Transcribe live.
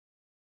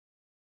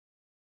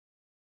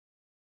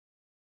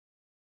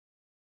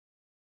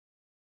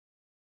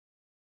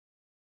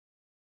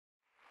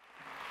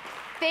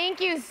Thank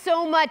you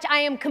so much. I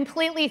am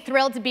completely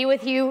thrilled to be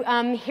with you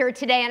here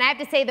today. And I have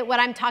to say that what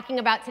I'm talking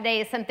about today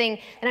is something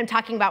that I'm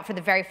talking about for the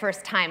very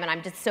first time. And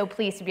I'm just so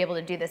pleased to be able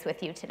to do this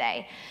with you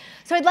today.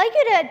 So I'd like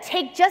you to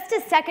take just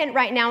a second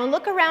right now and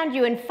look around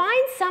you and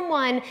find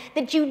someone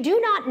that you do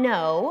not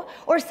know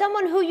or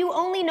someone who you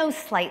only know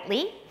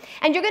slightly.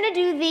 And you're going to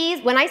do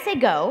these, when I say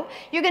go,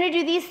 you're going to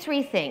do these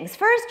three things.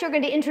 First, you're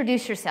going to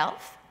introduce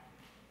yourself.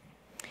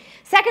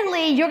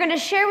 Secondly, you're going to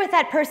share with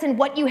that person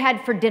what you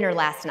had for dinner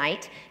last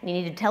night. And you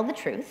need to tell the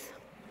truth.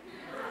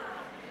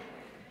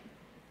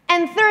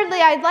 And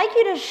thirdly, I'd like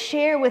you to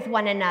share with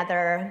one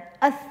another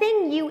a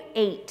thing you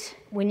ate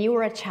when you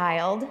were a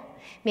child,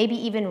 maybe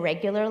even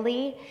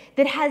regularly,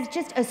 that has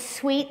just a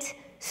sweet,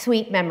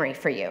 sweet memory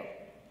for you.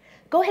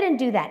 Go ahead and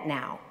do that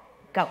now.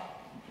 Go.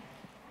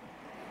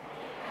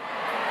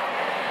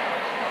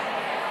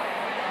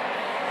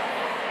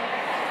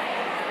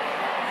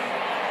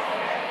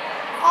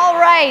 All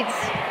right.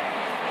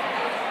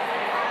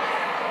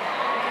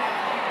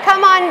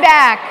 Come on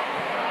back.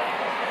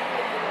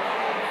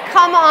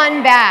 Come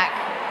on back.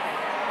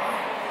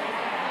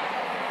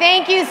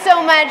 Thank you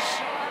so much.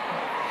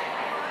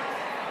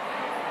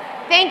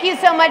 Thank you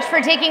so much for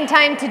taking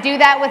time to do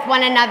that with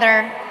one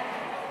another.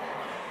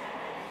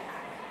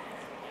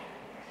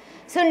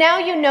 So now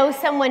you know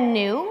someone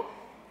new,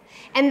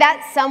 and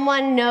that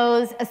someone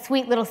knows a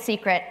sweet little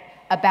secret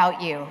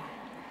about you.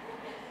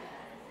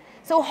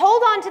 So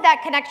hold on to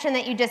that connection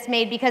that you just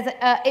made because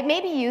it may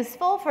be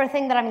useful for a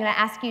thing that I'm going to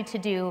ask you to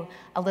do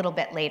a little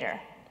bit later.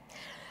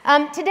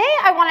 Today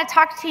I want to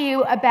talk to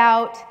you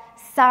about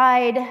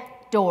side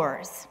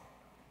doors.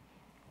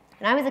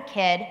 When I was a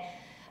kid,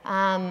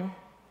 our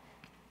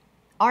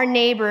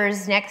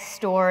neighbors next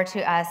door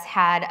to us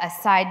had a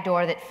side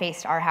door that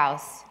faced our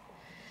house.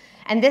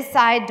 And this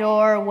side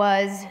door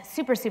was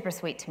super, super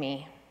sweet to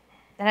me.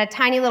 It had a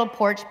tiny little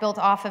porch built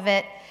off of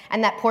it,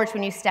 and that porch,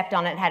 when you stepped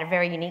on it, had a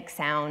very unique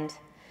sound.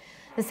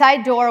 The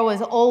side door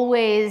was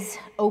always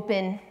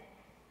open.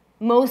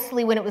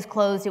 Mostly when it was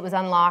closed, it was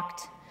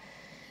unlocked.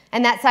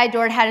 And that side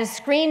door had a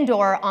screen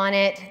door on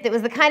it that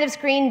was the kind of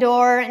screen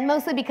door, and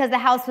mostly because the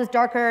house was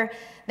darker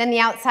than the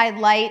outside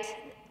light,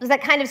 it was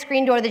that kind of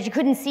screen door that you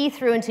couldn't see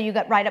through until you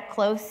got right up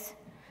close.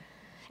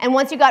 And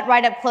once you got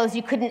right up close,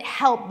 you couldn't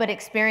help but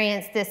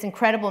experience this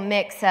incredible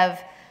mix of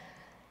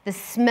the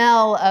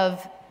smell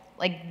of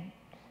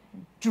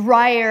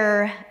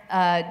drier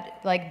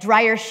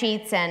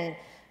sheets and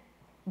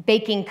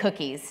baking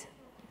cookies.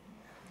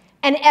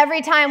 And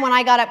every time when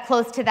I got up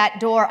close to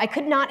that door, I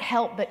could not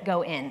help but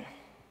go in.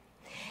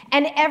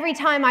 And every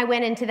time I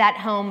went into that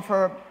home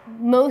for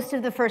most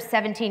of the first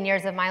 17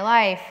 years of my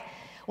life,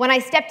 when I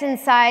stepped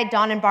inside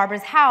Dawn and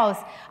Barbara's house,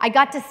 I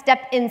got to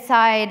step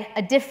inside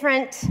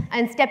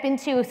step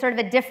into sort of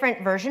a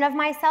different version of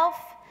myself.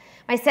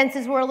 My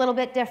senses were a little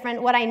bit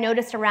different. What I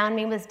noticed around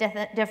me was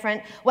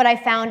different. What I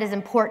found as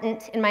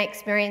important in my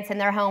experience in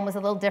their home was a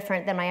little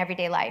different than my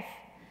everyday life.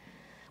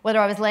 Whether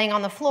I was laying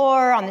on the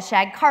floor, on the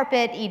shag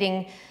carpet,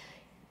 eating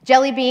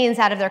jelly beans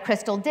out of their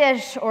crystal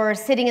dish, or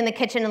sitting in the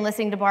kitchen and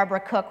listening to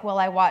Barbara cook while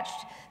I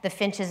watched the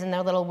finches in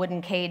their little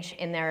wooden cage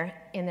in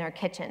their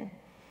kitchen.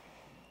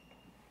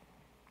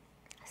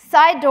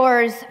 Side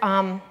doors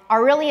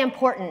are really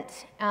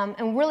important.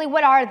 And really,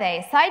 what are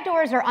they? Side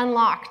doors are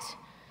unlocked.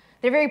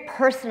 They're very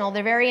personal.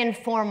 They're very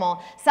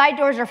informal. Side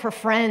doors are for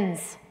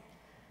friends.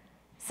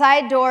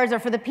 Side doors are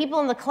for the people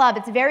in the club.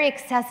 It's very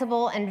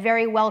accessible and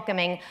very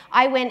welcoming.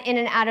 I went in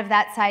and out of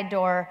that side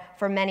door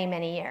for many,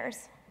 many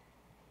years.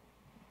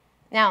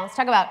 Now, let's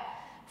talk about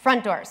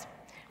front doors.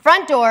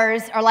 Front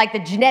doors are like the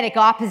genetic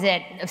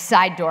opposite of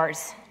side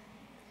doors.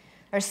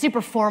 They're super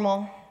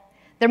formal.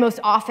 They're most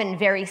often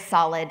very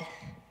solid.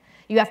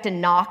 You have to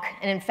knock,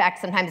 and in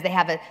fact, sometimes they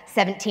have a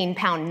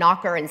 17-pound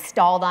knocker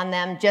installed on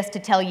them just to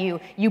tell you,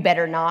 you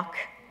better knock.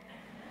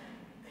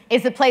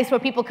 It's the place where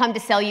people come to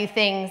sell you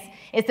things.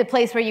 It's the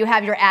place where you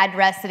have your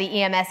address so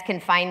the EMS can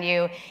find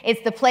you.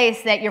 It's the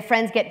place that your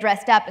friends get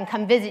dressed up and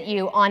come visit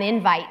you on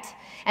invite.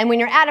 And when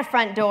you're at a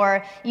front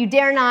door, you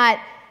dare not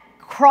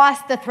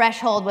cross the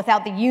threshold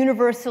without the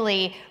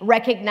universally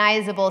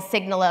recognizable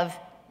signal of,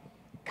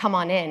 come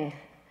on in.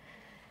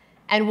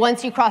 And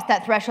once you cross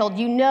that threshold,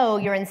 you know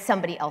you're in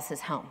somebody else's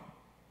home.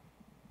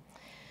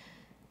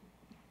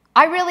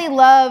 I really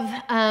love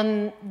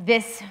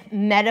this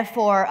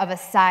metaphor of a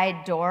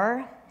side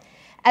door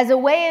as a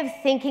way of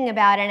thinking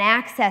about an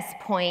access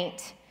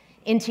point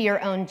into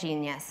your own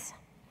genius.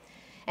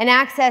 An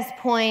access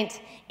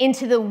point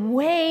into the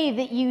way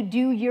that you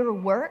do your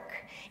work,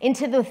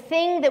 into the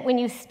thing that when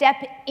you step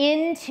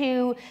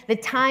into the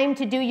time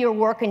to do your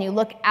work and you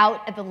look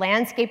out at the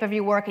landscape of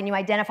your work and you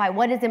identify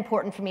what is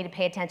important for me to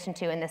pay attention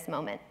to in this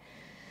moment.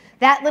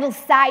 That little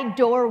side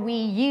door we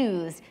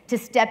use to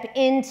step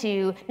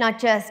into not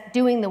just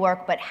doing the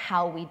work, but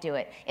how we do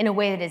it in a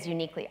way that is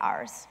uniquely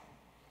ours.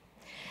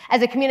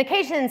 As a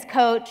communications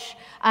coach,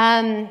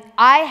 I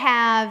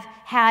have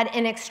had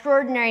an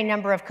extraordinary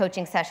number of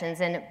coaching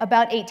sessions in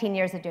about 18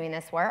 years of doing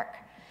this work.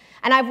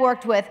 And I've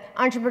worked with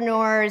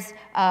entrepreneurs,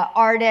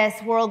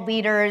 artists, world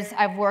leaders.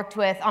 I've worked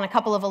with, on a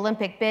couple of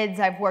Olympic bids,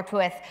 I've worked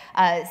with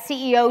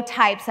CEO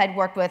types. I've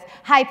worked with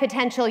high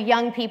potential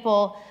young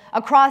people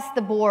across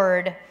the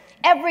board.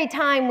 Every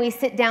time we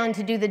sit down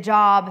to do the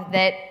job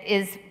that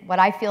is what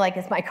I feel like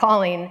is my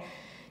calling,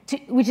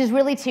 which is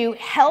really to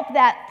help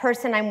that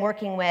person I'm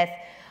working with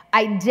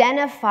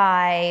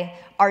identify,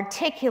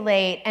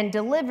 articulate, and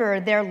deliver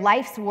their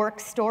life's work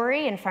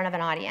story in front of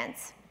an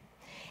audience.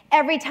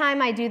 Every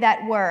time I do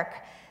that work,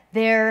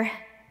 there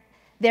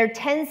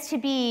tends to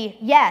be,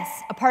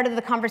 yes, a part of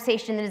the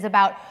conversation that is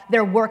about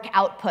their work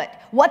output,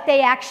 what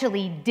they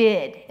actually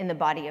did in the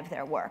body of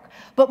their work.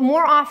 But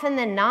more often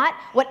than not,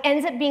 what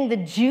ends up being the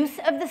juice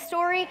of the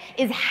story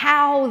is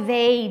how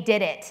they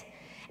did it.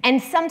 And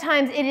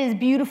sometimes it is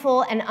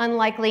beautiful and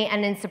unlikely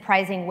and in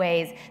surprising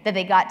ways that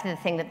they got to the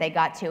thing that they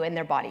got to in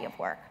their body of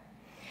work.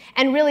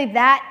 And really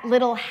that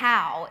little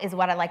how is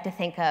what I like to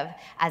think of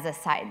as a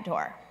side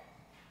door.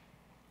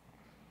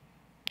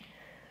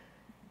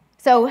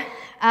 So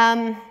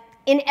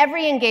in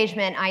every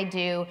engagement I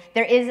do,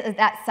 there is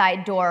that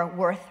side door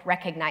worth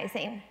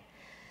recognizing.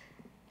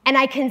 And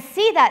I can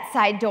see that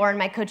side door in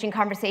my coaching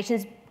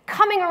conversations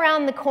coming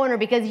around the corner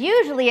because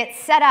usually it's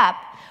set up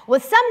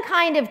with some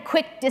kind of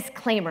quick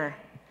disclaimer.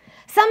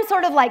 Some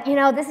sort of like, you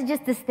know, this is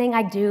just this thing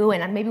I do,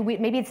 and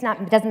maybe it's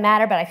not, it doesn't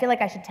matter, but I feel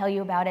like I should tell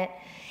you about it.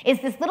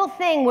 It's this little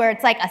thing where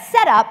it's like a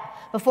setup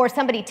before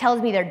somebody tells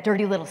me their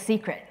dirty little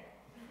secret.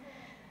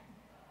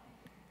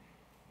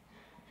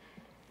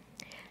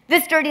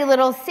 This dirty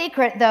little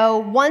secret, though,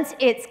 once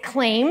it's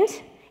claimed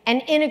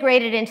and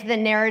integrated into the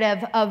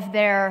narrative of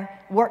their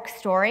work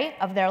story,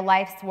 of their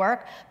life's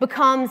work,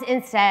 becomes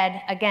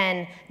instead,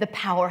 again, the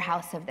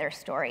powerhouse of their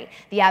story,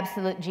 the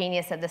absolute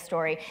genius of the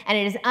story. And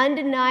it is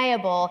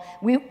undeniable.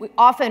 We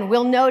often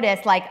will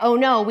notice, like, oh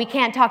no, we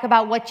can't talk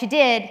about what you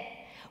did.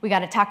 We got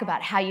to talk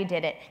about how you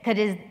did it,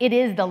 because it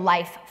is the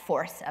life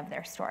force of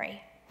their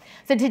story.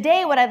 So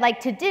today what I'd like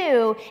to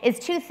do is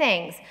two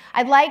things.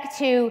 I'd like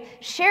to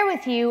share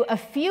with you a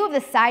few of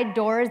the side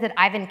doors that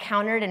I've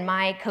encountered in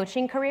my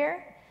coaching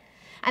career.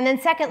 And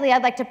then secondly,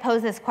 I'd like to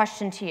pose this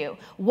question to you.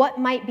 What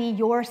might be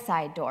your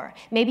side door?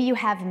 Maybe you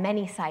have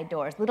many side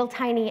doors, little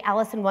tiny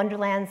Alice in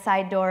Wonderland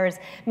side doors.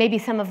 Maybe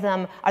some of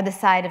them are the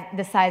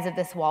size of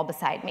this wall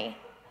beside me.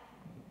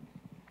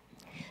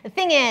 The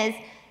thing is,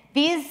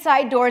 these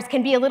side doors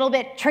can be a little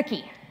bit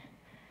tricky.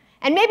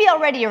 And maybe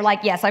already you're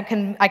like, yes, I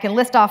can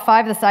list off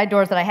 5 of the side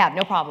doors that I have,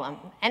 no problem.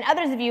 And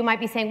others of you might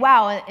be saying,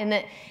 wow, in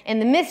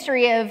the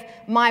mystery of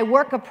my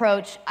work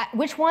approach,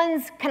 which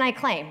ones can I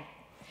claim?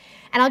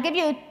 And I'll give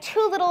you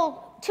two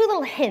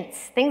little hints,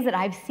 things that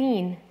I've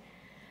seen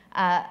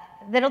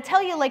that'll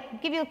tell you,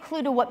 like, give you a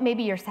clue to what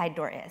maybe your side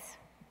door is.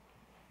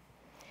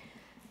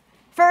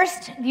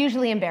 First, it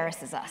usually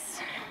embarrasses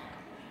us.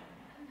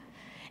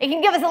 It can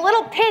give us a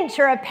little pinch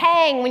or a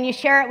pang when you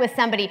share it with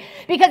somebody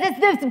because it's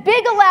this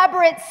big,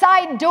 elaborate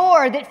side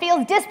door that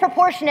feels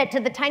disproportionate to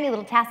the tiny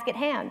little task at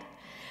hand.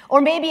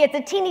 Or maybe it's a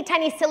teeny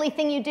tiny silly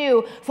thing you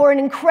do for an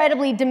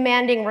incredibly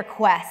demanding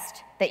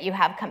request that you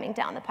have coming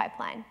down the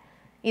pipeline,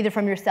 either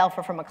from yourself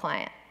or from a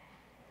client.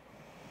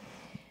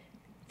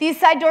 These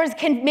side doors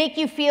can make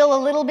you feel a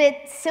little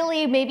bit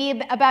silly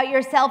maybe about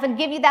yourself and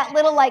give you that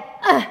little like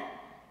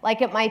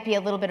it might be a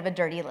little bit of a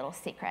dirty little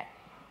secret.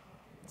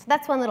 So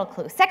that's one little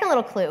clue. Second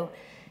little clue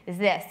is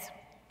this.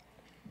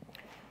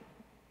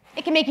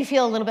 It can make you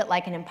feel a little bit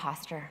like an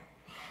imposter.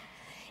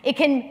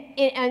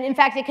 In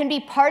fact, it can be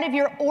part of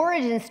your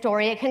origin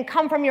story. It can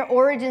come from your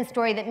origin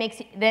story that makes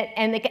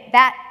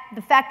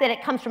the fact that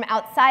it comes from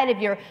outside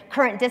of your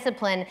current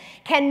discipline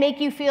can make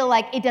you feel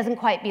like it doesn't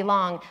quite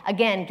belong,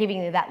 again,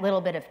 giving you that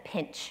little bit of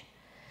pinch.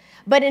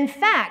 But in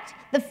fact,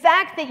 the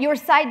fact that your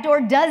side door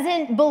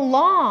doesn't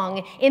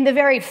belong in the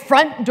very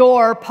front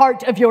door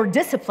part of your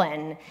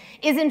discipline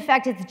is in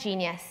fact its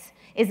genius,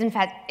 is in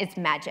fact its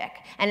magic.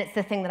 And it's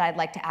the thing that I'd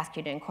like to ask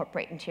you to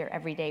incorporate into your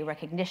everyday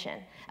recognition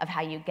of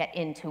how you get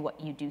into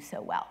what you do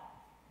so well.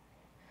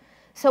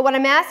 So what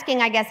I'm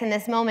asking, I guess, in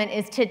this moment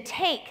is to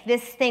take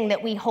this thing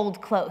that we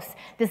hold close,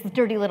 this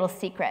dirty little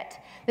secret,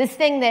 this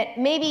thing that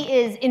maybe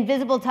is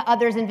invisible to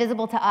others,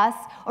 invisible to us,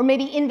 or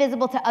maybe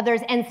invisible to others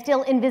and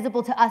still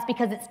invisible to us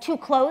because it's too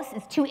close,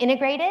 it's too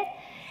integrated,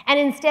 and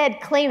instead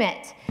claim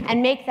it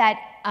and make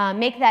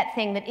that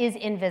thing that is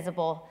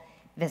invisible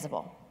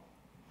visible.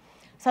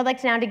 So I'd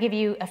like now to give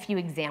you a few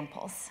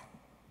examples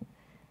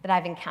that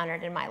I've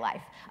encountered in my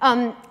life.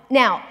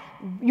 Now,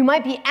 you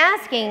might be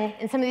asking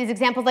in some of these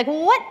examples, like,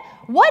 well,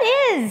 what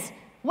is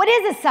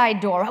a side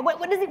door?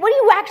 What are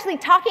you actually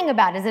talking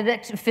about? Is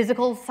it a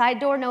physical side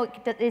door? No,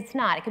 it's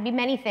not. It could be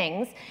many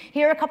things.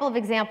 Here are a couple of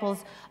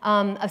examples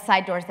of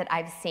side doors that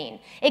I've seen.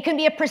 It can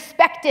be a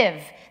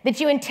perspective that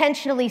you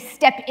intentionally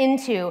step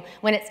into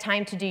when it's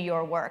time to do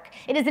your work.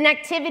 It is an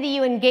activity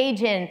you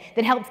engage in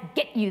that helps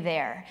get you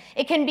there.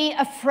 It can be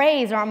a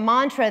phrase or a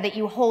mantra that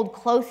you hold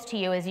close to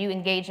you as you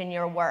engage in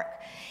your work.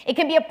 It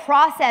can be a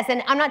process,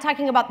 and I'm not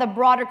talking about the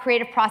broader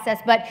creative process,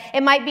 but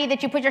it might be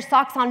that you put your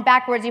socks on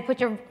backwards, you put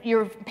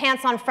your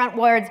pants on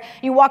frontwards,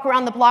 you walk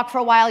around the block for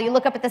a while, you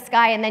look up at the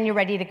sky, and then you're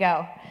ready to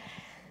go.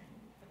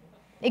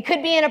 It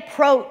could be an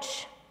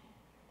approach.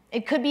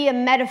 It could be a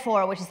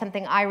metaphor, which is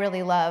something I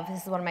really love.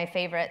 This is one of my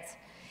favorites.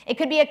 It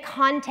could be a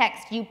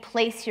context you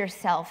place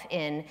yourself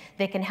in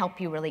that can help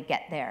you really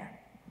get there.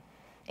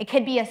 It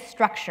could be a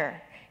structure.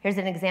 Here's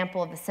an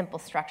example of a simple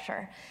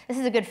structure. This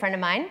is a good friend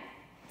of mine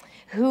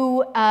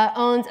who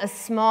owns a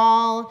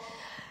small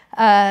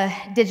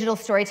digital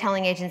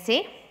storytelling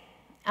agency,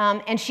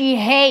 and she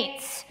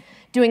hates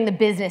doing the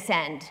business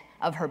end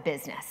of her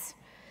business.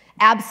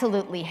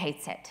 Absolutely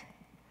hates it.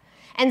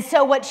 And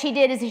so what she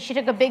did is she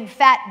took a big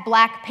fat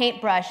black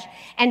paintbrush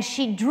and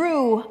she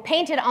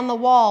painted on the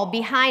wall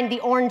behind the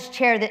orange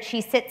chair that she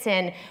sits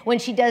in when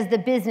she does the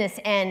business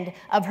end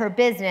of her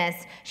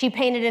business, she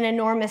painted an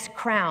enormous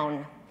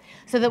crown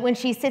so that when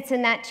she sits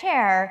in that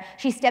chair,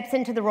 she steps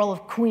into the role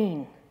of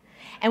queen.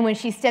 And when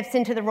she steps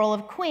into the role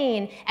of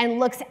queen and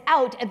looks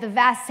out at the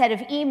vast set of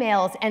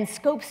emails and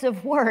scopes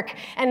of work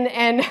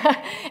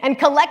and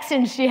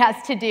collections she has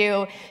to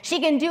do, she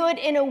can do it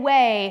in a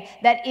way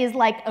that is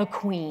like a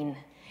queen,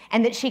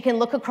 and that she can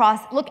look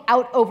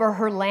out over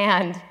her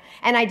land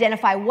and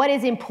identify what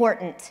is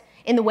important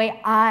in the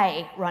way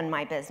I run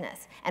my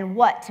business and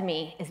what to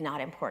me is not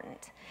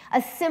important.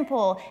 A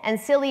simple and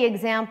silly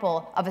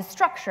example of a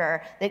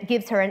structure that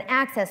gives her an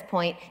access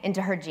point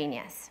into her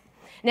genius.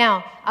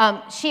 Now,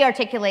 she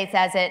articulates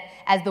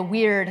as the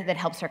weird that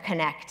helps her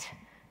connect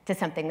to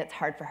something that's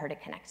hard for her to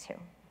connect to.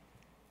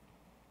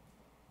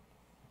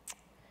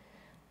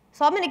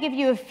 So I'm going to give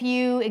you a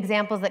few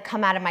examples that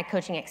come out of my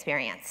coaching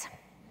experience.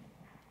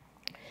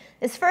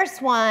 This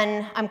first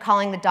one I'm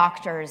calling the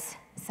doctor's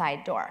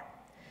side door.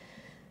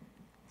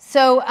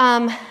 So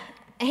a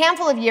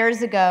handful of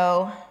years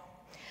ago,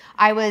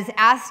 I was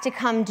asked to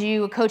come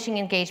do a coaching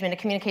engagement, a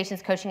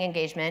communications coaching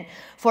engagement,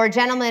 for a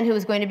gentleman who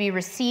was going to be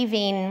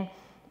receiving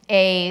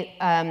a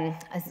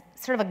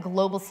sort of a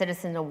Global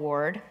Citizen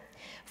Award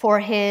for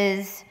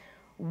his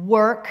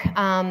work,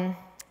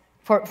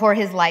 for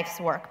his life's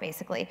work,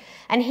 basically.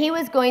 And he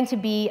was going to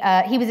be,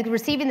 he was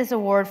receiving this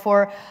award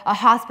for a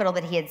hospital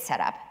that he had set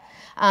up.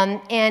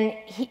 And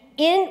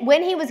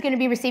when he was going to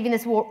be receiving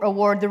this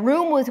award, the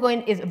room was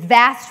is a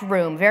vast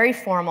room, very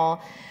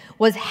formal,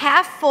 was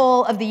half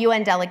full of the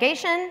UN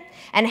delegation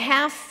and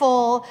half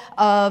full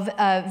of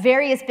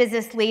various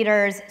business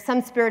leaders,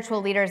 some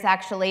spiritual leaders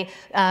actually,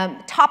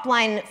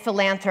 top-line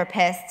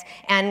philanthropists,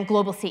 and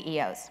global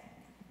CEOs.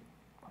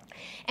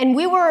 And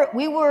we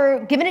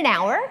were given an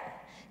hour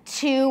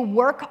to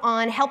work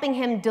on helping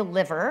him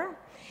deliver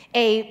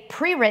a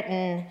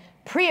pre-written,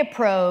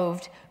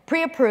 pre-approved,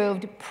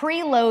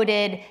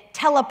 preloaded,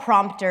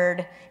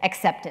 telepromptered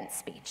acceptance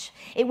speech.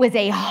 It was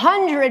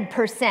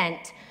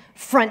 100%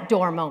 front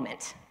door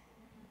moment.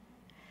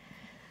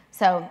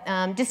 So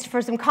just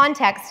for some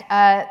context,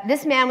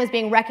 this man was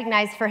being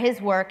recognized for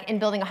his work in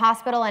building a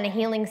hospital and a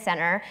healing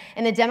center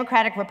in the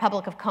Democratic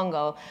Republic of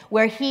Congo,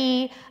 where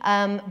he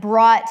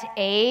brought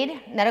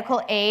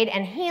medical aid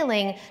and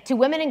healing to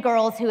women and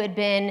girls who had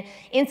been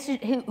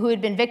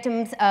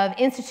victims of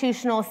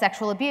institutional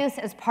sexual abuse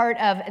and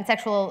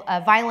sexual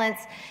violence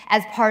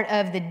as part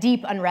of the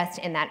deep unrest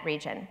in that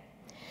region.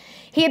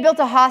 He had built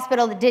a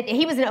hospital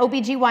he was an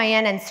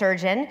OBGYN and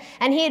surgeon,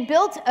 and he had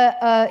built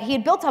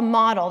a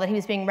model that he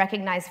was being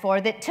recognized for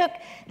that took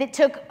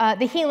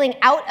the healing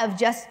out of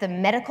just the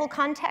medical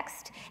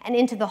context and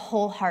into the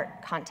whole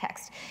heart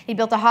context. He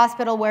built a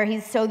hospital where he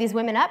sewed these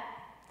women up,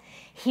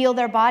 heal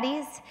their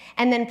bodies,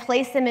 and then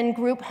place them in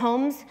group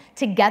homes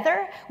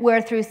together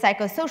where through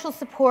psychosocial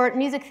support,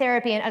 music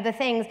therapy, and other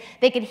things,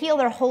 they could heal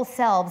their whole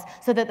selves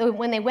so that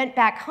when they went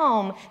back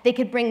home, they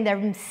could bring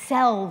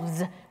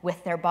themselves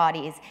with their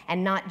bodies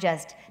and not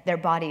just their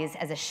bodies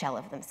as a shell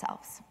of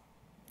themselves.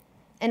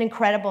 An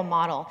incredible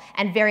model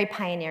and very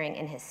pioneering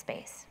in his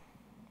space.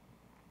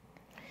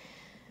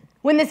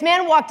 When this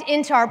man walked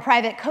into our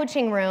private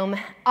coaching room,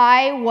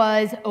 I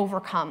was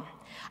overcome.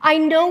 I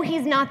know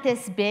he's not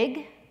this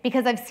big,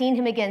 because I've seen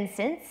him again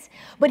since,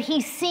 but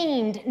he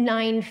seemed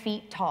 9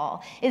 feet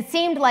tall. It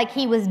seemed like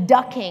he was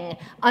ducking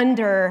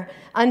under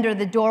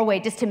the doorway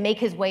just to make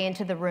his way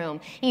into the room.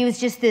 He was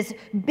just this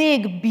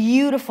big,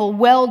 beautiful,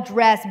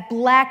 well-dressed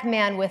black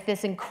man with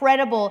this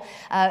incredible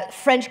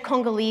French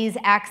Congolese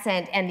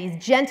accent and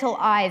these gentle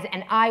eyes,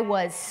 and I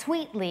was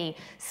sweetly,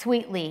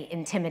 sweetly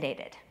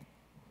intimidated.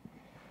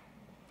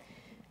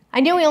 I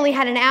knew he only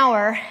had an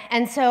hour,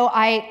 and so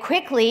I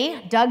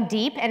quickly dug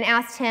deep and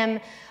asked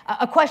him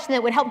a question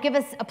that would help give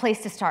us a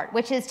place to start,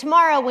 which is,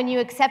 tomorrow when you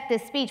accept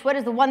this speech, what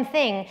is the one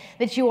thing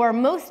that you are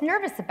most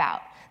nervous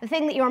about, the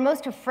thing that you are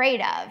most afraid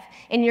of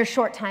in your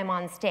short time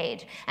on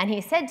stage? And he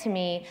said to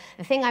me,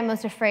 the thing I'm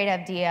most afraid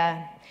of,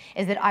 Dia,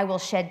 is that I will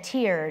shed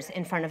tears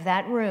in front of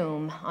that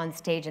room on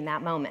stage in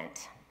that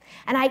moment.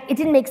 And it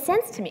didn't make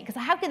sense to me, because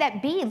how could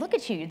that be? Look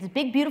at you, this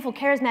big, beautiful,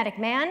 charismatic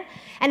man.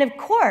 And of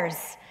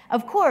course,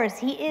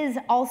 he is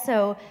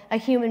also a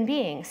human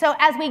being. So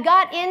as we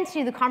got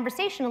into the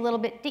conversation a little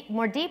bit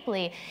more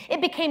deeply, it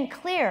became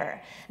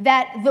clear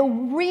that the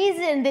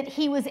reason that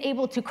he was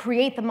able to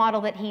create the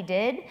model that he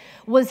did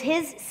was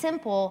his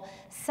simple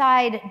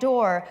side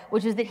door,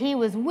 which is that he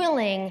was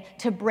willing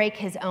to break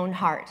his own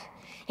heart.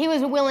 He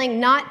was willing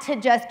not to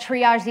just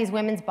triage these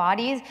women's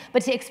bodies,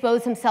 but to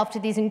expose himself to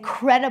these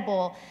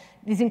incredible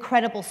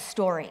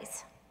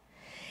stories.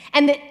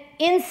 And that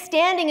in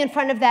standing in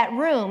front of that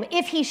room,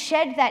 if he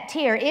shed that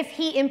tear, if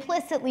he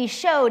implicitly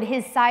showed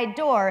his side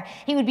door,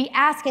 he would be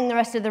asking the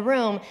rest of the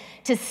room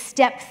to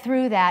step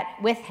through that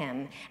with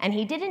him. And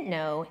he didn't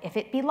know if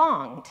it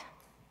belonged.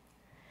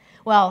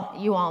 Well,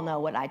 you all know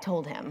what I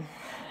told him.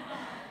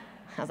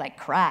 I was like,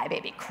 cry,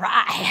 baby,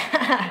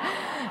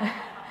 cry.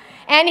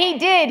 And he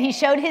did. He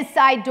showed his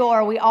side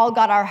door. We all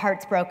got our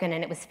hearts broken,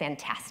 and it was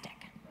fantastic.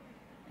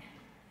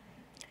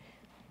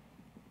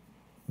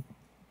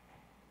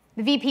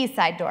 The VP's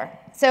side door.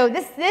 So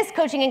this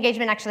coaching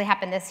engagement actually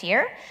happened this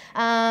year.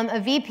 A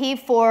VP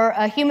for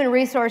a human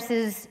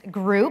resources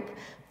group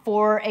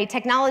for a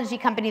technology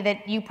company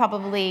that you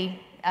probably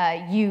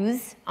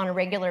use on a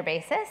regular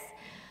basis.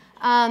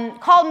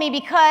 Called me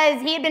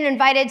because he had been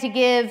invited to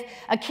give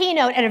a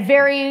keynote at a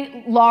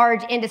very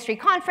large industry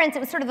conference. It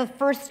was sort of the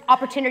first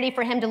opportunity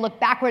for him to look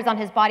backwards on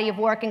his body of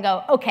work and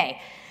go,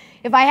 okay,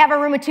 if I have a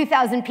room of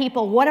 2,000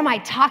 people, what am I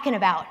talking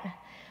about?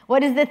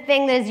 What is the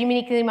thing that is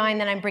uniquely mine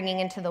that I'm bringing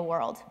into the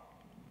world?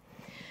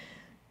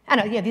 I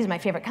know, these are my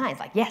favorite kinds.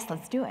 Like, yes,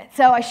 let's do it.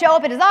 So I show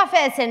up at his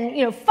office,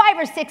 and 5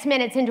 or 6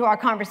 minutes into our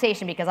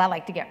conversation, because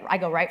I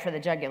go right for the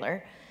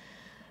jugular.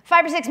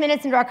 5 or 6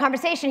 minutes into our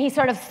conversation, he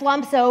sort of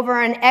slumps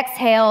over and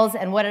exhales,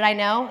 and what did I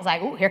know? I was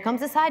like, ooh, here comes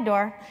the side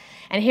door.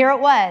 And here it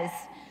was.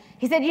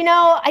 He said,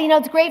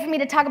 it's great for me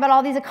to talk about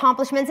all these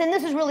accomplishments, and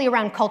this was really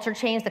around culture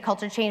change, the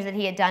culture change that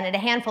he had done at a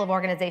handful of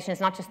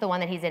organizations, not just the one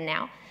that he's in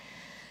now.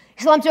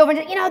 He slumped over and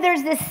said,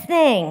 there's this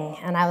thing.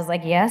 And I was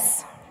like,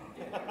 yes.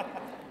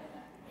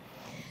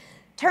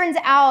 Turns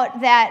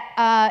out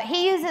that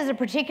he uses a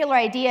particular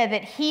idea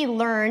that he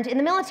learned in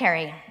the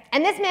military.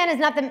 And this man is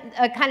not the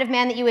kind of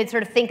man that you would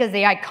sort of think as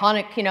the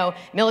iconic,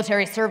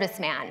 military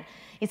serviceman.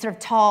 He's sort of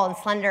tall and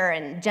slender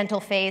and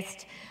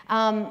gentle-faced.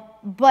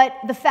 But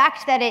the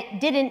fact that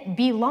it didn't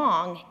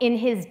belong in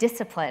his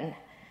discipline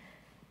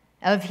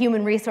of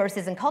human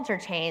resources and culture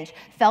change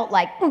felt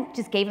like,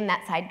 just gave him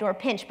that side door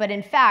pinch. But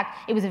in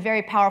fact, it was a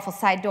very powerful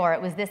side door.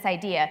 It was this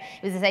idea.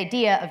 It was this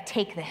idea of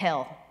take the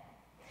hill.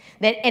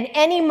 That at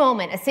any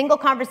moment, a single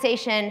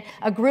conversation,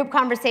 a group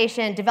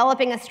conversation,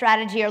 developing a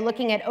strategy, or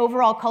looking at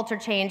overall culture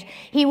change,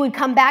 he would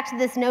come back to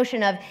this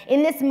notion of,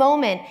 in this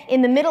moment,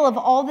 in the middle of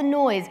all the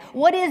noise,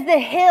 what is the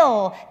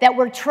hill that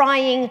we're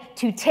trying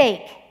to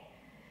take?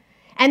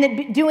 And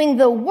that doing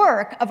the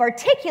work of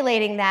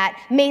articulating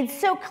that made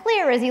so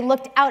clear as he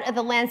looked out at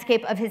the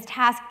landscape of his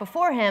task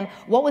before him,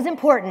 what was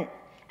important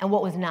and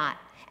what was not,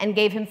 and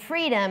gave him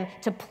freedom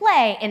to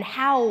play in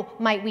how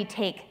might we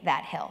take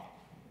that hill.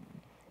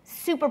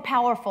 Super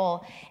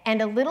powerful,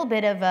 and a little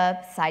bit of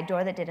a side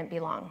door that didn't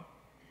belong.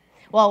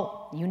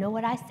 Well, you know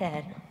what I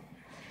said.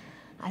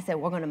 I said,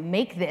 we're going to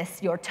make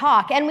this your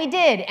talk, and we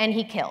did, and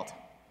he killed.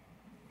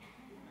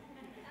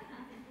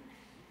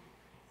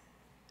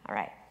 All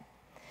right.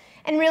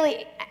 And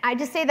really, I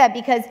just say that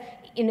because,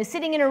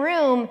 sitting in a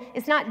room,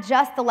 it's not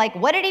just the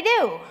what did he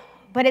do?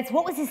 But it's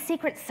what was his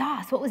secret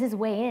sauce? What was his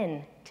way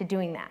in to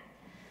doing that?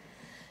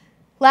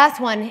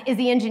 Last one is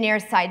the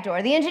engineer's side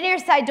door. The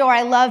engineer's side door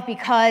I love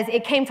because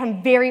it came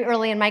from very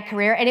early in my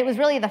career, and it was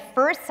really the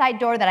first side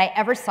door that I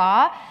ever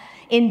saw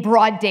in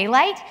broad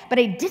daylight, but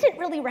I didn't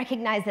really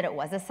recognize that it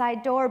was a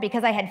side door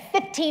because I had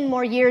 15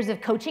 more years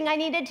of coaching I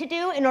needed to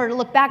do in order to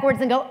look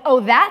backwards and go,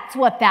 oh, that's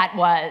what that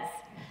was.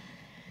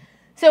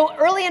 So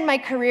early in my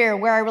career,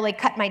 where I really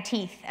cut my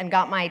teeth and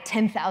got my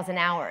 10,000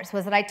 hours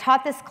was that I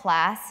taught this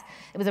class.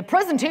 It was a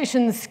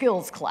presentation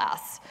skills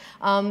class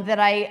that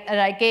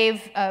I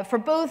gave for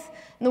both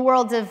in the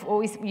worlds of what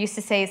we used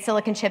to say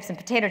silicon chips and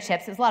potato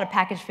chips. There was a lot of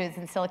packaged foods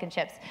and silicon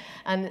chips.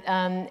 And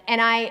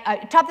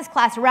I taught this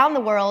class around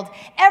the world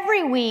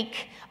every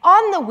week,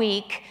 on the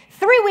week,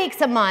 3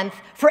 weeks a month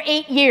for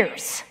 8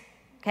 years,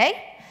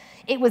 okay?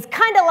 It was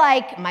kind of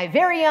like my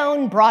very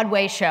own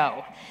Broadway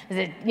show.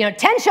 It was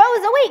 10 shows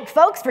a week,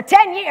 folks, for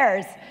 10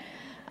 years.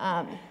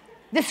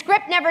 The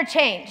script never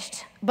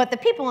changed, but the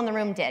people in the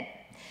room did.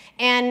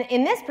 And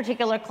in this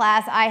particular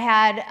class, I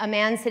had a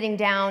man sitting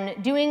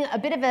down doing a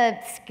bit of a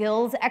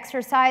skills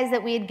exercise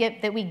that we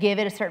give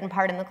at a certain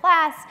part in the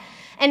class.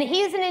 And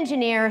he's an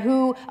engineer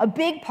who a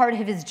big part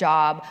of his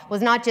job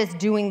was not just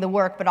doing the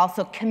work, but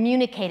also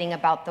communicating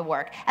about the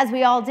work, as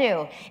we all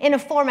do, in a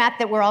format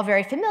that we're all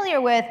very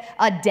familiar with,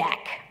 a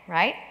deck,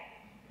 right?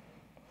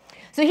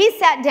 So he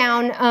sat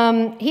down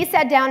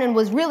and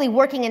was really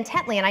working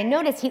intently, and I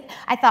noticed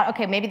I thought,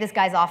 okay, maybe this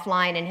guy's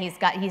offline and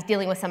he's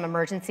dealing with some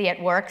emergency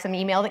at work, some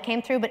email that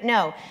came through, but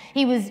no,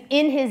 he was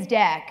in his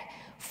deck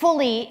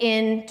fully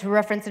in, to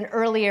reference an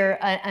earlier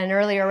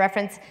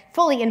reference,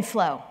 fully in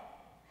flow.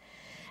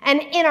 And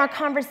in our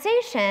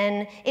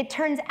conversation, it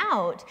turns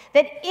out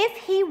that if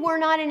he were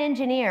not an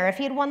engineer, if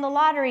he had won the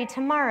lottery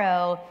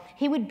tomorrow,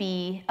 he would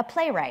be a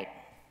playwright.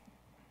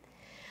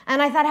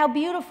 And I thought how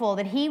beautiful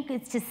that he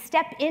gets to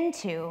step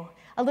into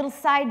a little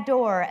side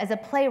door as a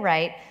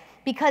playwright,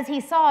 because he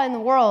saw in the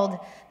world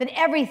that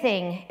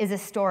everything is a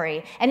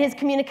story. And his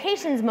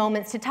communications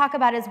moments to talk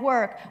about his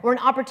work were an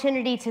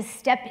opportunity to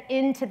step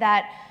into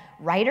that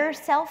writer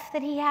self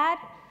that he had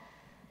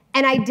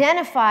and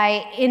identify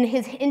in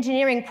his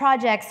engineering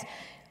projects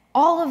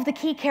all of the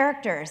key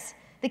characters,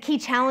 the key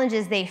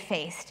challenges they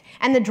faced,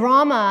 and the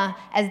drama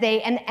as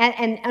they,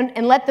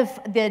 and let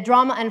the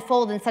drama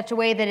unfold in such a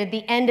way that at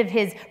the end of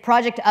his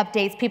project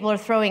updates, people are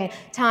throwing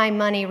time,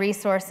 money,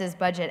 resources,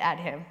 budget at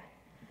him.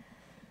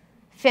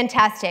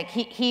 Fantastic.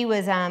 He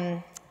was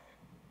again,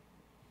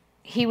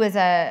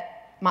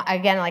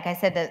 like I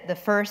said, the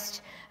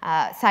first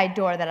side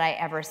door that I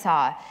ever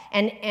saw,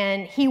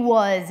 and he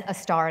was a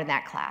star in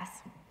that class.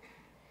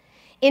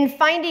 In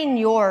finding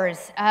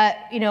yours,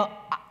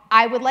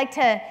 I would like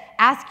to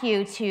ask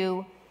you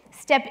to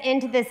step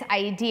into this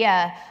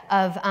idea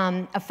of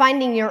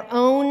finding your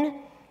own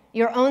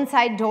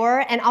side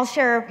door, and I'll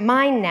share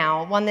mine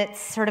now. One that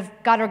sort of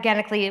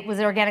was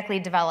organically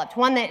developed.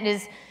 One that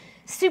is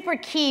super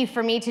key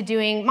for me to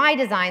doing my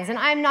designs. And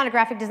I'm not a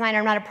graphic designer.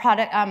 I'm not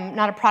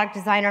a product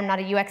designer. I'm not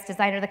a UX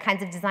designer. The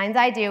kinds of designs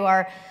I do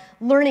are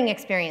learning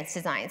experience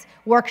designs,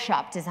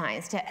 workshop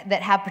designs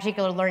that have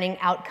particular learning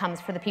outcomes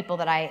for the people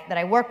that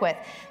I work with.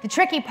 The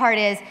tricky part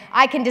is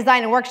I can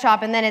design a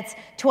workshop and then it's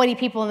 20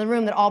 people in the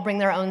room that all bring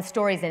their own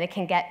stories and it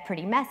can get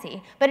pretty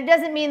messy. But it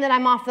doesn't mean that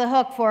I'm off the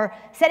hook for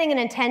setting an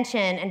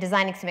intention and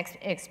designing some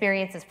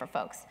experiences for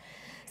folks.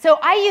 So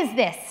I use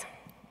this.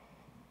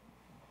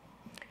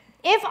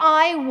 If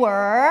I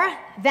were,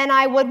 then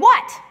I would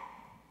what?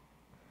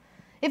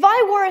 If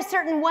I were a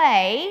certain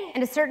way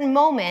in a certain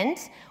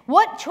moment,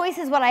 what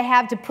choices would I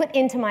have to put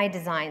into my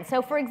design?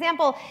 So for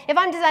example, if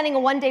I'm designing a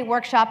one-day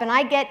workshop and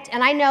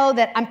I know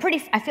that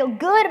I feel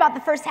good about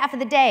the first half of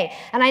the day,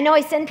 and I know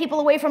I send people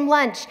away from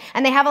lunch,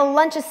 and they have a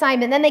lunch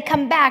assignment, then they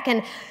come back,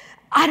 and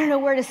I don't know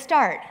where to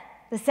start.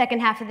 The second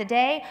half of the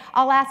day,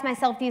 I'll ask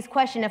myself these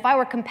questions. If I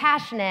were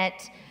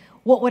compassionate,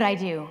 what would I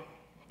do?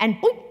 And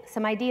boop,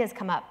 some ideas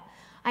come up.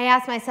 I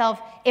ask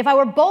myself, if I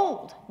were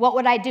bold, what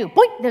would I do?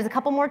 Boink, there's a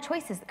couple more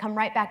choices that come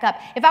right back up.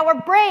 If I were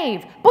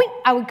brave,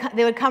 boink,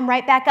 they would come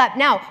right back up.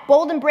 Now,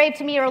 bold and brave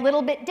to me are a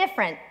little bit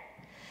different.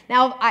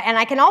 Now, and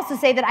I can also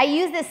say that I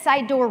use this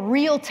side door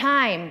real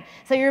time.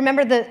 So you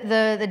remember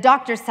the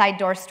doctor's side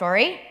door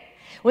story?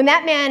 When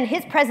that man,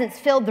 his presence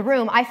filled the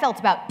room, I felt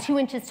about 2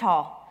 inches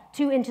tall.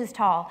 2 inches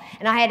tall.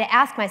 And I had to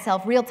ask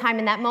myself real time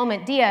in that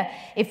moment, Dia,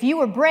 if you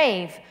were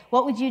brave,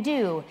 what would you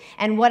do?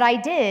 And what I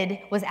did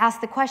was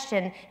ask the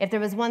question, if there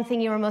was one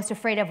thing you were most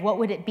afraid of, what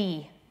would it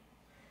be?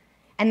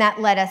 And that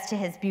led us to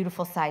his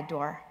beautiful side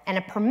door and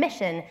a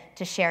permission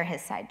to share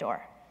his side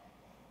door.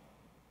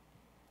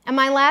 And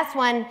my last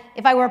one,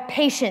 if I were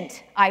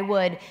patient, I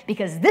would,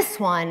 because this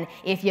one,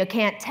 if you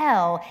can't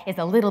tell, is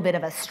a little bit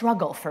of a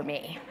struggle for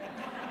me.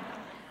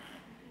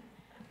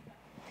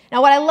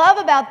 Now, what I love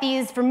about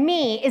these for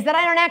me is that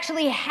I don't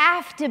actually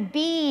have to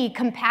be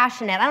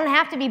compassionate. I don't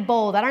have to be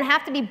bold. I don't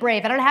have to be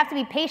brave. I don't have to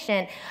be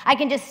patient. I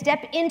can just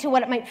step into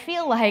what it might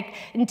feel like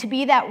and to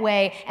be that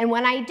way. And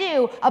when I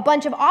do, a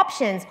bunch of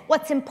options,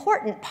 what's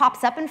important,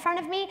 pops up in front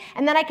of me,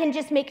 and then I can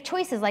just make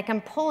choices like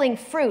I'm pulling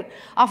fruit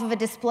off of a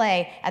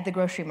display at the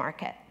grocery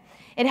market.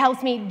 It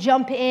helps me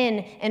jump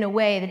in a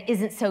way that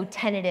isn't so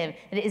tentative,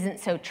 that isn't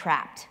so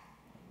trapped.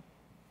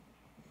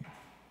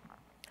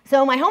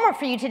 So my homework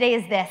for you today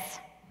is this.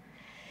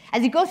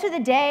 As you go through the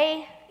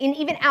day, and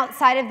even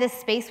outside of this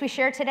space we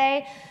share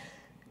today,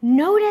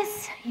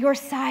 notice your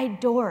side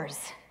doors.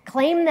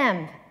 Claim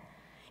them.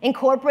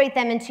 Incorporate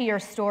them into your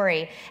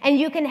story. And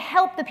you can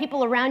help the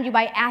people around you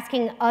by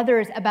asking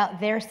others about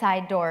their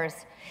side doors.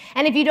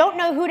 And if you don't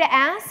know who to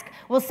ask,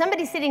 well,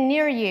 somebody sitting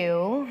near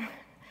you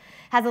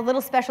has a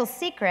little special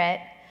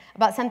secret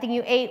about something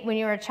you ate when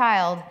you were a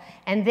child,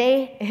 and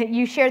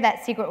you share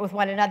that secret with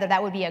one another.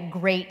 That would be a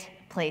great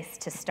place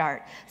to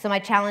start. So my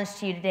challenge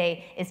to you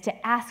today is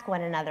to ask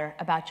one another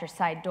about your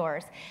side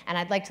doors. And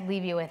I'd like to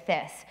leave you with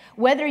this.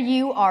 Whether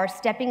you are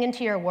stepping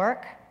into your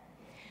work,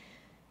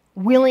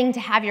 willing to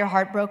have your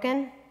heart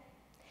broken,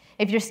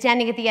 if you're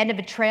standing at the end of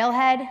a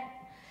trailhead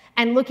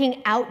and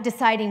looking out,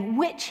 deciding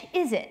which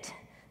is it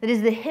that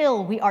is the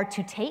hill we are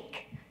to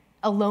take,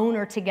 alone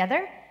or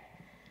together,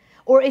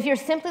 or if you're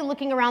simply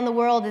looking around the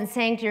world and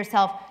saying to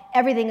yourself,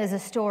 everything is a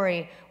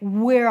story,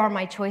 where are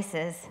my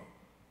choices?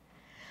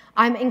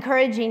 I'm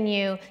encouraging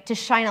you to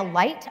shine a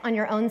light on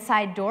your own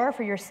side door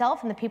for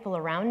yourself and the people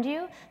around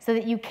you so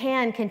that you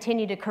can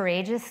continue to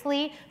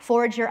courageously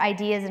forge your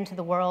ideas into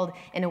the world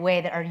in a way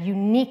that are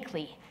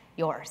uniquely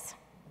yours.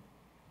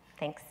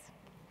 Thanks.